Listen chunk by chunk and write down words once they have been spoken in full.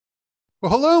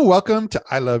Well, hello and welcome to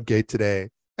I Love Gay today.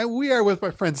 And we are with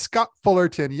my friend Scott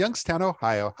Fullerton, Youngstown,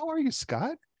 Ohio. How are you,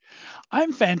 Scott?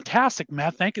 I'm fantastic,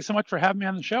 Matt. Thank you so much for having me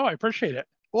on the show. I appreciate it.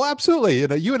 Well,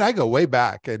 absolutely. You and I go way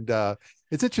back, and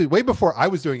it's actually way before I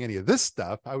was doing any of this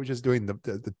stuff. I was just doing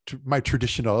my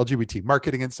traditional LGBT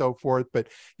marketing and so forth. But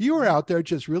you were out there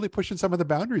just really pushing some of the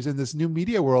boundaries in this new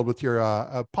media world with your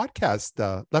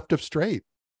podcast, Left of Str8.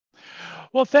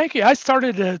 Well, thank you. I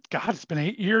started, God, it's been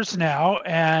 8 years now,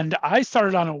 and I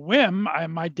started on a whim.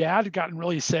 My dad had gotten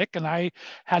really sick, and I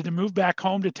had to move back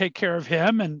home to take care of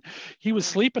him, and he was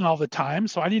sleeping all the time.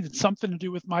 So I needed something to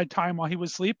do with my time while he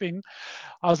was sleeping.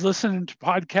 I was listening to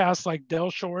podcasts like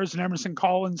Del Shores and Emerson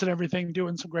Collins and everything,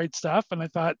 doing some great stuff. And I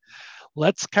thought,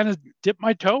 let's kind of dip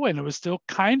my toe in. It was still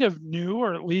kind of new,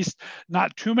 or at least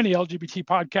not too many LGBT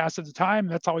podcasts at the time.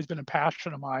 That's always been a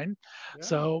passion of mine. Yeah.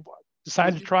 So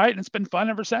decided to try it, and it's been fun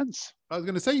ever since. I was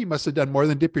going to say you must have done more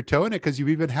than dip your toe in it because you've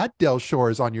even had Del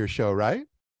Shores on your show, right?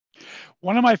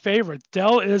 One of my favorites.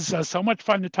 Del is so much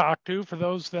fun to talk to. For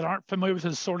those that aren't familiar with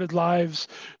his Sordid Lives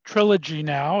trilogy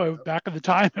now, back at the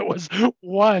time it was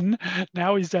one.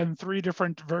 Now he's done three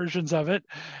different versions of it.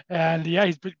 And yeah,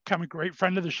 he's become a great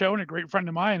friend of the show and a great friend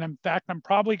of mine. In fact, I'm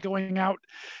probably going out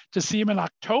to see him in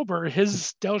October.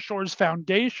 His Del Shores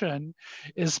Foundation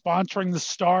is sponsoring the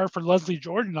star for Leslie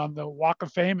Jordan on the Walk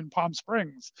of Fame in Palm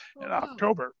Springs in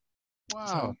October. Wow.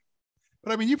 So,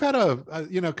 But I mean, you've had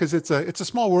because it's a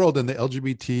small world in the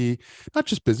LGBT, not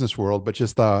just business world, but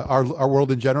just our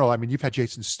world in general. I mean, you've had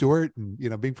Jason Stewart,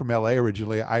 and being from LA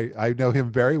originally, I know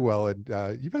him very well, and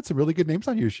you've had some really good names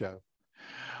on your show.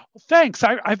 well, thanks.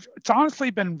 It's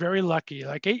honestly been very lucky.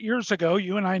 Like 8 years ago,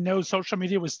 you and I know social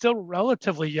media was still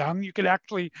relatively young. You could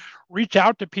actually reach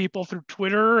out to people through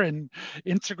Twitter, and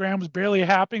Instagram was barely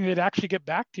happening. They'd actually get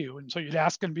back to you. And so you'd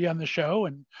ask and be on the show.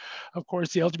 And of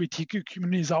course, the LGBTQ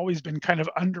community has always been kind of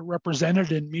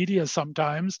underrepresented in media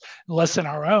sometimes, less than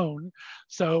our own.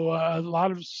 So a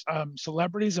lot of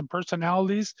celebrities and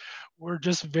personalities were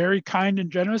just very kind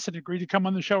and generous and agreed to come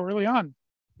on the show early on.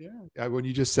 Yeah. When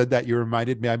you just said that, you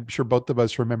reminded me. I'm sure both of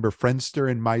us remember Friendster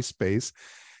and MySpace,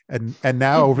 and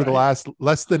now over the Right. last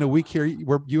less than a week here,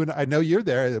 you and I know you're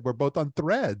there. We're both on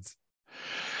Threads.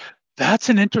 That's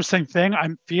an interesting thing.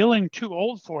 I'm feeling too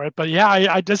old for it, but yeah,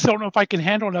 I just don't know if I can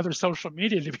handle another social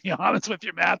media, to be honest with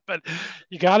you, Matt. But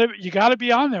you gotta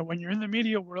be on there when you're in the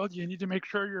media world. You need to make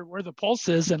sure you're where the pulse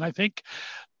is. And I think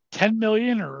 10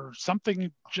 million or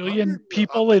something jillion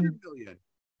people in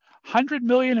 100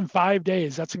 million in 5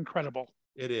 days. That's incredible.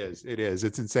 It is. It is.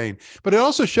 It's insane. But it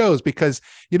also shows because,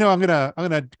 I'm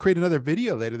gonna create another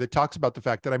video later that talks about the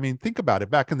fact that, I mean, think about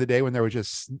it. Back in the day when there were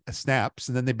just snaps,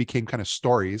 and then they became kind of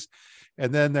stories,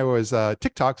 and then there was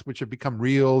TikToks, which have become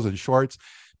reels and shorts.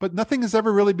 But nothing has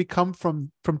ever really become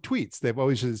from tweets. They've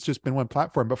always it's just been one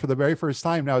platform. But for the very first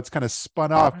time now, it's kind of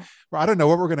spun off. Well, I don't know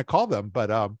what we're going to call them, but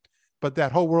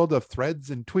that whole world of threads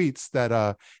and tweets, that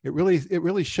it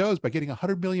really shows by getting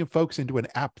 100 million folks into an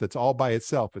app that's all by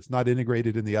itself. It's not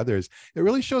integrated in the others. It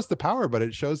really shows the power, but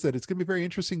it shows that it's going to be a very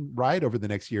interesting ride over the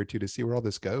next year or two to see where all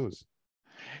this goes.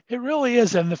 It really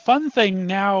is. And the fun thing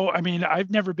now, I mean, I've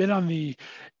never been on the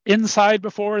inside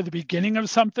before, the beginning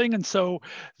of something. And so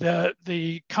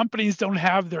the companies don't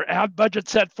have their ad budget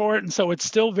set for it. And so it's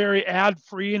still very ad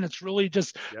free, and it's really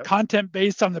just Yep. content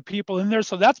based on the people in there.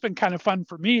 So that's been kind of fun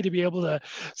for me to be able to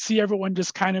see everyone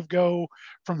just kind of go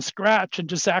from scratch and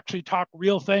just actually talk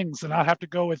real things and not have to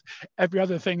go with every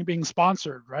other thing being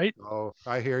sponsored, right? Oh,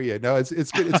 I hear you. No, it's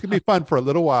good. It's gonna be fun for a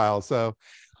little while. So,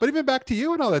 but even back to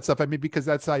you and all that stuff. I mean, because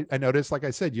I noticed, like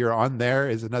I said, you're on there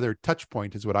is another touch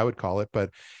point, is what I would call it. But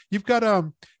you've got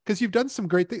because you've done some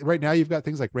great things right now. You've got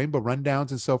things like rainbow rundowns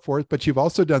and so forth. But you've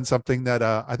also done something that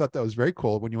I thought that was very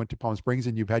cool when you went to Palm Springs,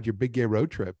 and you've had your big gay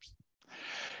road trips.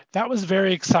 That was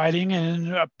very exciting.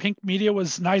 And Pink Media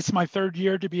was nice my third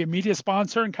year to be a media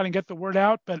sponsor and kind of get the word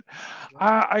out. But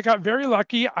I got very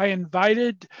lucky. I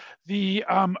invited the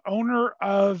owner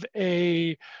of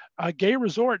a gay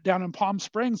resort down in Palm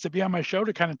Springs to be on my show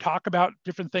to kind of talk about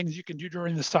different things you can do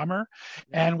during the summer.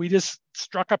 And we just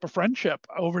struck up a friendship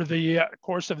over the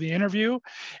course of the interview.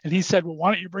 And he said, well,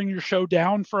 why don't you bring your show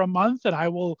down for a month? And I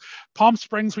will. Palm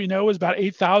Springs, we know, is about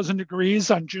 8,000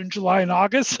 degrees on June, July, and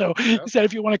August. So he said,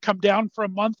 if you want to come down for a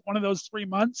month, one of those 3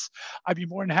 months, I'd be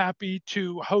more than happy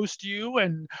to host you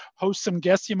and host some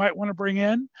guests you might want to bring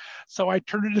in. So I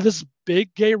turned into this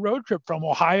big gay road trip from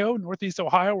Ohio, Northeast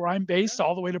Ohio, where I'm based,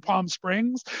 all the way to Palm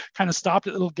Springs, kind of stopped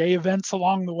at little gay events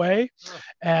along the way,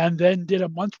 and then did a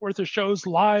month worth of shows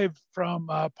live from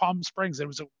Palm Springs. It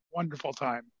was a wonderful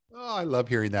time. Oh, I love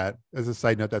hearing that. As a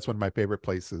side note, that's one of my favorite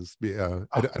places.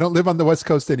 I don't live on the West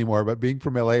Coast anymore, but being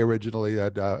from LA originally,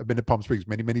 I've been to Palm Springs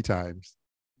many, many times.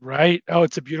 Right. Oh,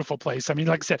 it's a beautiful place. I mean,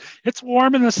 like I said, it's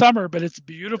warm in the summer, but it's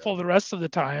beautiful the rest of the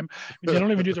time. And they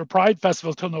don't even do their Pride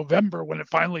Festival till November when it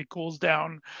finally cools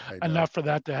down enough for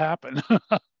that to happen.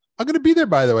 I'm going to be there,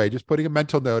 by the way, just putting a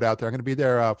mental note out there. I'm going to be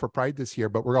there for Pride this year,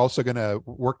 but we're also going to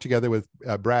work together with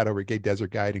Brad over at Gay Desert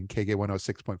Guide and KG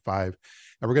 106.5.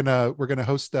 And we're going to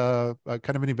host a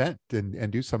kind of an event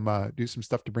and do some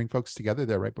stuff to bring folks together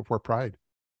there right before Pride.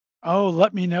 Oh,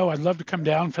 let me know. I'd love to come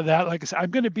down for that. Like I said, I'm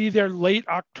going to be there late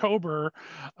October.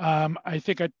 I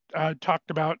think I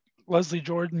talked about Leslie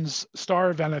Jordan's Star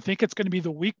event. I think it's going to be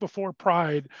the week before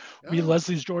Pride. Be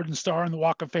Leslie Jordan's Star on the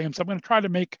Walk of Fame. So I'm going to try to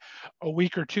make a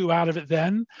week or two out of it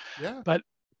then. Yeah. But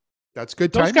that's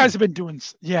good. Those guys have been doing,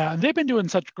 and they've been doing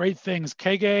such great things.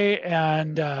 KG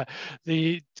and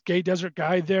the Gay Desert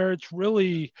Guide there. It's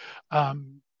really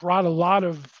brought a lot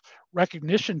of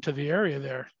recognition to the area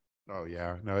there. Oh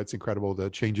yeah, no, it's incredible the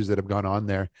changes that have gone on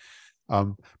there.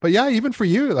 But yeah, even for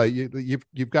you, like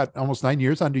you've got almost 9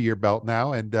 years under your belt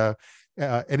now, and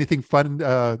anything fun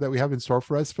that we have in store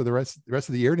for us for the rest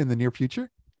of the year and in the near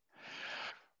future?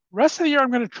 Rest of the year,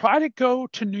 I'm going to try to go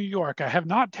to New York. I have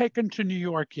not taken to New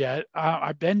York yet.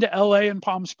 I've been to LA and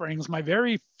Palm Springs. My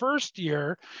very first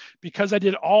year, because I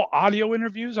did all audio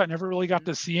interviews, I never really got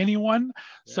to see anyone.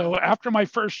 Yeah. So after my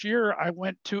first year, I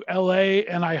went to LA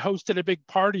and I hosted a big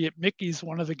party at Mickey's,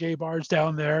 one of the gay bars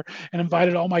down there, and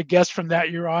invited all my guests from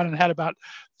that year on and had about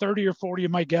 30 or 40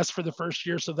 of my guests for the first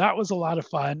year. So that was a lot of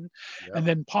fun. Yep. And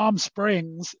then Palm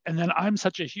Springs. And then I'm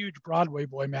such a huge Broadway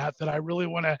boy, Matt, that I really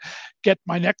want to get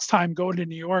my next time going to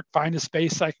New York, find a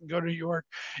space I can go to New York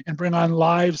and bring on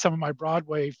live some of my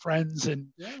Broadway friends and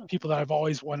people that I've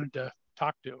always wanted to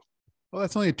talk to. Well,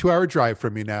 that's only a 2-hour drive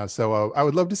from me now. So I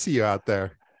would love to see you out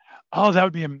there. Oh, that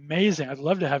would be amazing. I'd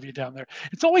love to have you down there.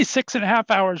 It's only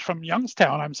 6.5 hours from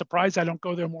Youngstown. I'm surprised I don't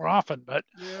go there more often, but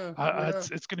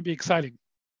it's going to be exciting.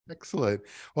 Excellent.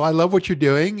 Well, I love what you're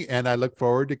doing, and I look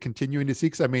forward to continuing to see.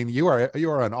 Because I mean, you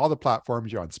are on all the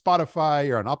platforms. You're on Spotify.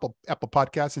 You're on Apple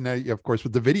Podcasts, and now, of course,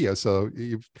 with the video. So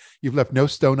you've left no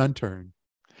stone unturned.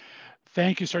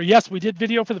 Thank you, sir. Yes, we did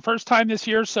video for the first time this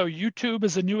year. So YouTube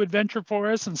is a new adventure for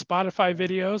us, and Spotify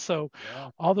video. So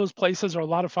all those places are a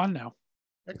lot of fun now.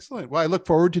 Excellent. Well, I look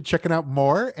forward to checking out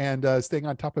more and staying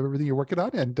on top of everything you're working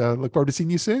on, and look forward to seeing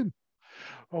you soon.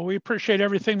 Well, we appreciate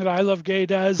everything that I Love Gay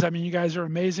does. I mean, you guys are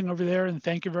amazing over there, and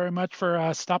thank you very much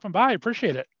for stopping by. I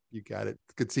appreciate it. You got it.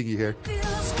 Good seeing you here. Talk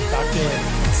to you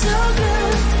later. So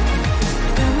good.